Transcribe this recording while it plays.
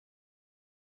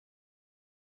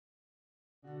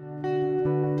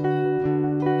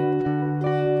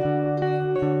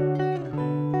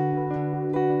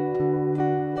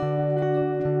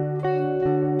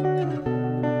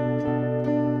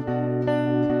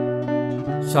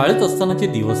शाळेत असतानाचे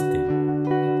दिवस ते.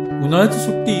 उन्हाळ्याची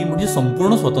सुट्टी म्हणजे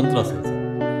संपूर्ण स्वतंत्र असायचं.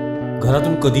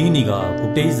 घरातून कधीही निघा,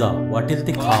 कुठेही जा, वाटेल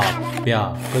ते खा प्या,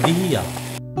 कधीही या.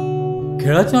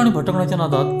 खेळाच्या आणि भटकण्याच्या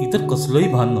नादात इतर कसलंही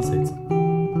भान नसायचं.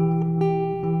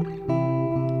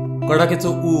 कडाक्याचं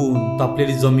ऊन,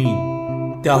 तापलेली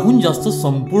जमीन, त्याहून जास्त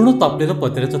संपूर्ण तापलेलं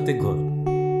पत्र्याचं ते घर.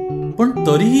 पण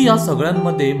तरीही या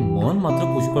सगळ्यांमध्ये मन मात्र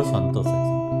पुष्कळ शांत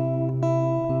असायचं.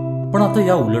 पण आता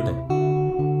या उलट आहे.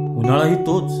 उन्हाळाही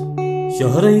तोच,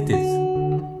 शहरही तेच.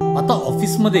 आता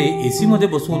ऑफिसमध्ये एसी मध्ये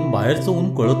बसून बाहेरचं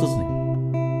ऊन कळतच नाही.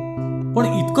 पण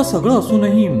इतकं सगळं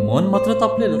असूनही मन मात्र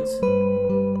तापलेलंच.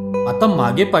 आता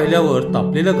मागे पाहिल्यावर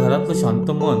तापलेल्या घरातलं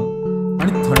शांत मन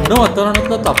आणि थंड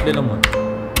वातावरणातलं तापलेलं मन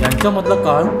यांच्यामधला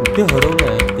काळ कुठे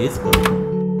हरवलाय तेच कळत.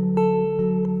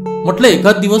 म्हटलं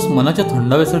एखाद दिवस मनाच्या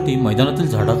थंडाव्यासाठी मैदानातील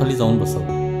झाडाखाली जाऊन बसावं.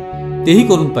 तेही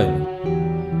करून पाहिलं.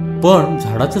 पण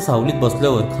झाडाच्या सावलीत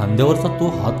बसल्यावर खांद्यावरचा तो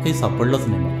हात काही सापडलाच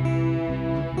नाही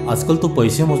मला. आजकाल तो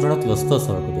पैसे मोजण्यात व्यस्त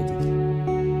असावा कदाचित.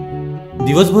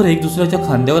 दिवसभर एक दुसऱ्याच्या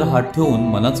खांद्यावर हात ठेवून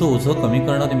मनाचं ओझं कमी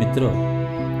करणारे मित्र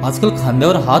आजकाल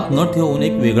खांद्यावर हात न ठेवून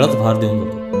एक वेगळाच भार देऊन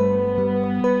जातो.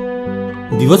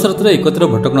 दिवस रात्र एकत्र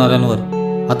भटकणाऱ्यांवर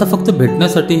आता फक्त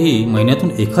भेटण्यासाठीही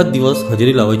महिन्यातून एखाद दिवस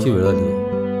हजेरी लावायची वेळ आली आहे.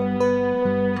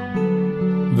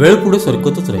 वेळ पुढे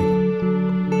सरकतच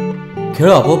राहिला.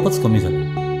 खेळ आपोआपच कमी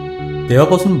झाला.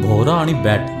 तेव्हापासून भोवरा आणि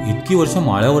बॅट इतकी वर्ष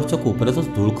माळ्यावरच्या कोपऱ्यातच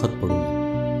धूळ खात पडू नये.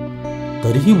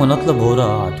 तरीही मनातला भोवरा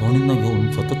आठवणींना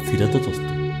घेऊन सतत फिरतच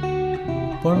असतो.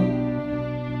 पण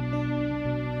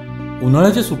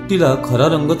उन्हाळ्याच्या सुट्टीला खरा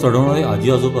रंग चढवणारे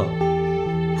आजी आजोबा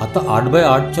आता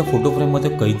 8x8च्या फोटो फ्रेम मध्ये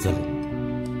कैद झाले,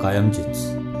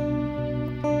 कायमचेच.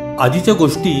 आजीच्या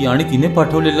गोष्टी आणि तिने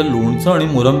पाठवलेल्या लोणचं आणि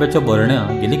मोरंब्याच्या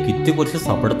बरण्या गेले कित्येक वर्ष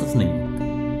सापडतच नाही.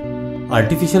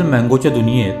 आर्टिफिशियल मँगोच्या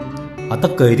दुनियेत आता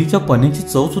कैरीच्या पन्याची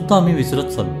चव सुद्धा आम्ही विसरत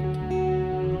चाललो.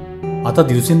 आता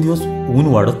दिवसेंदिवस ऊन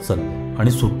वाढत चाललं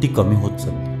आणि सुट्टी कमी होत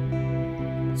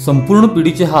चालली. संपूर्ण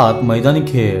पिढीचे हात मैदानी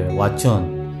खेळ,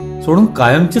 वाचन सोडून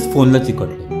कायमचेच फोनला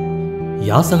चिकटले.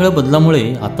 या सगळ्या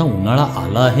बदलामुळे आता उन्हाळा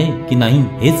आला आहे की नाही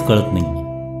हेच कळत नाही.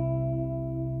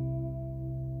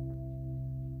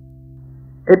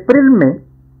 एप्रिल में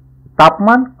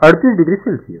तापमान 38 डिग्री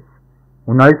सेल्सिअस.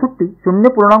 उन्हाळी सुट्टी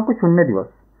 0.0 दिवस.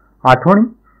 आठवणी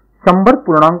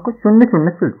 100.00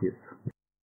 सेल्सिअस.